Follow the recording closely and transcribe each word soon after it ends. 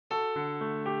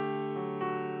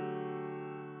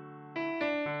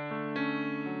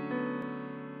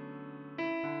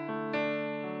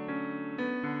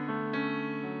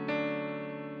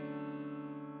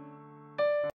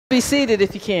be seated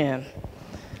if you can.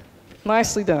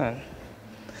 Nicely done.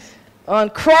 On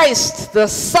Christ, the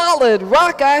solid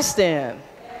rock I stand.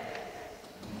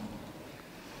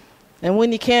 And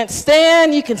when you can't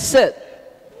stand, you can sit.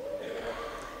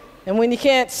 And when you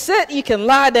can't sit, you can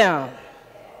lie down.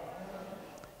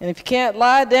 And if you can't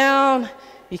lie down,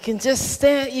 you can just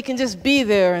stand, you can just be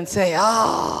there and say,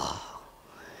 I'm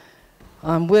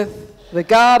with the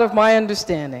God of my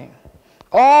understanding.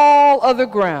 All other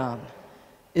ground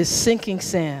is sinking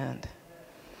sand.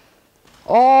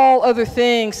 All other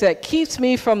things that keeps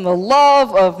me from the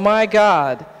love of my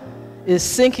God is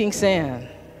sinking sand.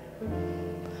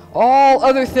 All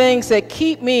other things that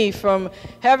keep me from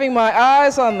having my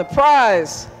eyes on the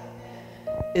prize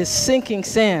is sinking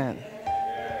sand.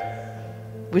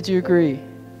 Would you agree?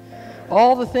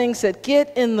 All the things that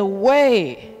get in the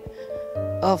way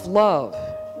of love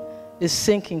is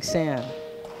sinking sand.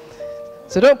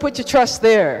 So don't put your trust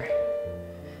there.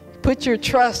 Put your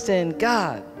trust in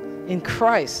God, in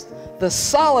Christ, the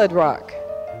solid rock.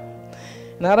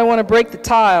 And I don't want to break the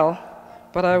tile,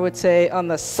 but I would say on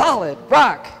the solid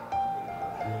rock.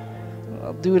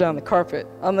 I'll do it on the carpet.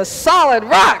 On the solid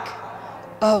rock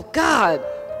of God.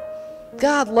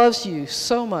 God loves you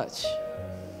so much.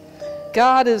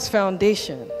 God is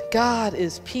foundation. God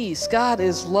is peace. God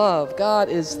is love. God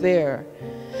is there.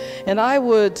 And I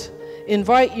would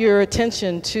invite your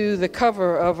attention to the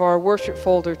cover of our worship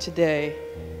folder today.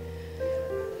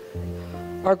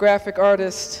 Our graphic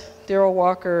artist, Daryl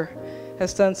Walker,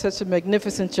 has done such a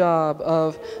magnificent job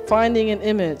of finding an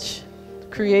image,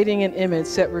 creating an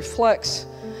image that reflects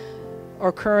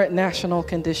our current national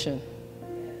condition.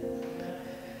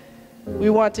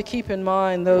 We want to keep in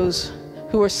mind those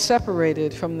who are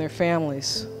separated from their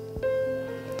families.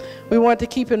 We want to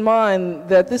keep in mind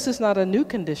that this is not a new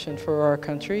condition for our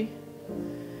country.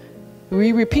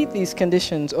 We repeat these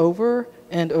conditions over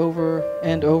and over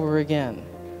and over again.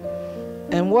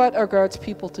 And what are God's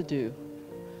people to do?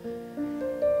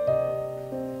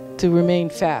 To remain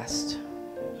fast,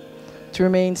 to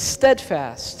remain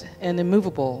steadfast and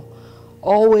immovable,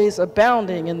 always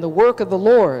abounding in the work of the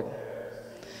Lord,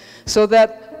 so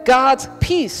that God's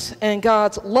peace and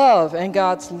God's love and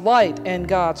God's light and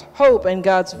God's hope and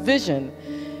God's vision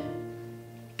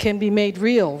can be made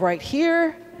real right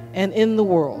here and in the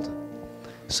world.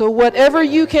 So whatever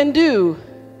you can do,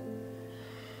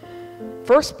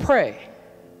 first pray.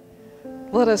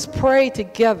 Let us pray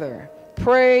together.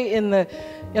 Pray in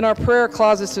our prayer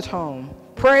closets at home.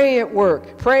 Pray at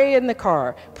work. Pray in the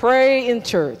car. Pray in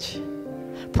church.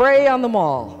 Pray on the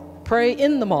mall. Pray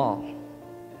in the mall.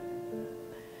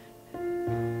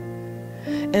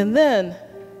 And then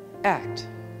act.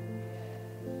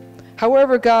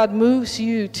 However God moves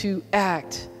you to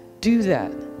act, do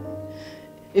that.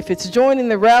 If it's joining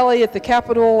the rally at the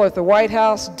Capitol or at the White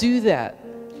House, do that.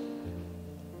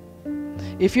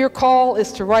 If your call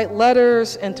is to write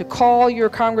letters and to call your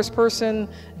congressperson,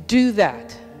 do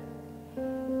that.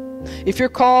 If your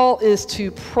call is to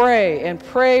pray and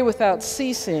pray without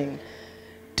ceasing,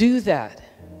 do that.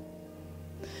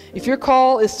 If your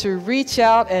call is to reach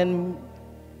out and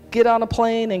get on a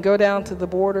plane and go down to the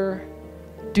border,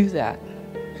 do that.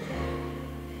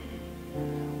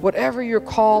 Whatever your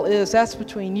call is, that's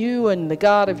between you and the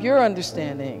God of your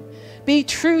understanding. Be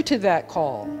true to that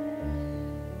call.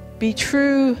 Be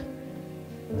true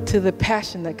to the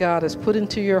passion that God has put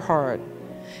into your heart,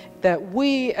 that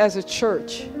we as a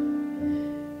church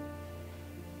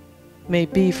may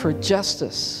be for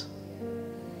justice,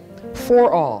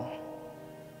 for all,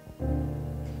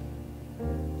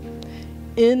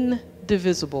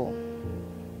 indivisible,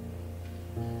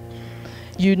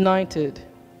 united,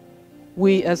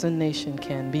 we as a nation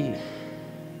can be.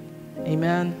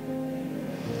 Amen.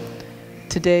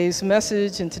 Today's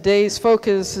message and today's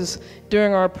focus is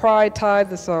during our Pride Tide.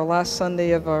 This is our last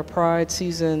Sunday of our Pride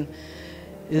season,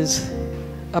 is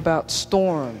about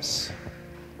storms.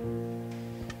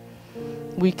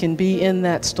 We can be in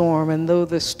that storm, and though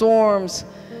the storms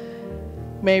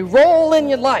may roll in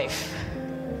your life,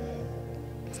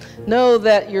 know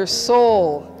that your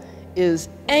soul is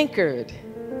anchored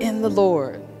in the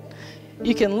Lord.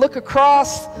 You can look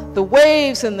across the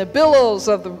waves and the billows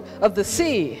of the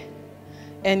sea,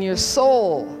 and your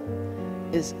soul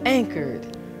is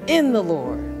anchored in the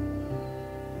Lord.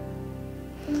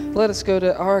 Let us go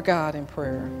to our God in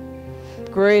prayer.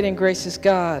 Great and gracious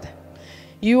God,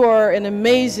 you are an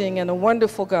amazing and a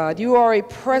wonderful God. You are a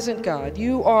present God.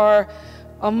 You are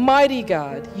a mighty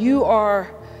God. You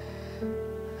are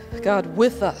God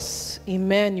with us,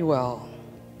 Emmanuel.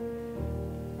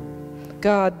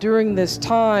 God, during this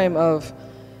time of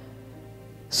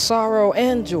sorrow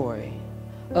and joy,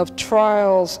 of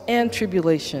trials and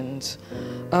tribulations,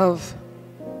 of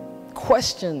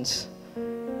questions.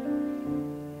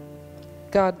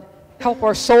 God, help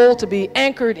our soul to be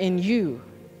anchored in you.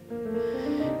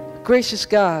 Gracious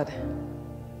God,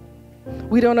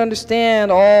 we don't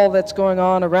understand all that's going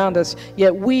on around us,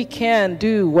 yet we can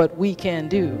do what we can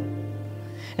do.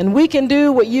 And we can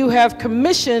do what you have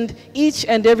commissioned each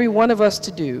and every one of us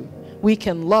to do. We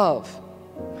can love.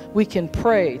 We can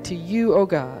pray to you, O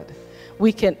God.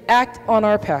 We can act on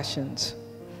our passions.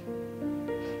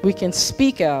 We can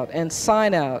speak out and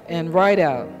sign out and write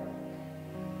out.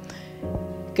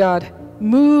 God,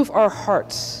 move our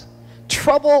hearts.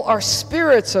 Trouble our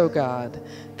spirits, O God,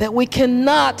 that we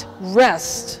cannot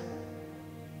rest.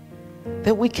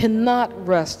 That we cannot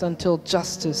rest until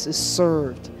justice is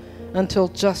served, until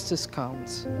justice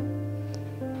comes.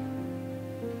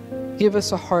 Give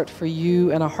us a heart for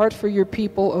you and a heart for your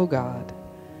people, O God.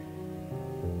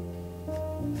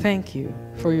 Thank you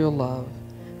for your love.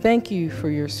 Thank you for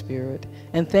your spirit.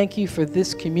 And thank you for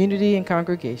this community and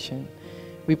congregation.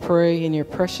 We pray in your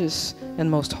precious and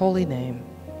most holy name.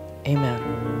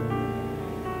 Amen.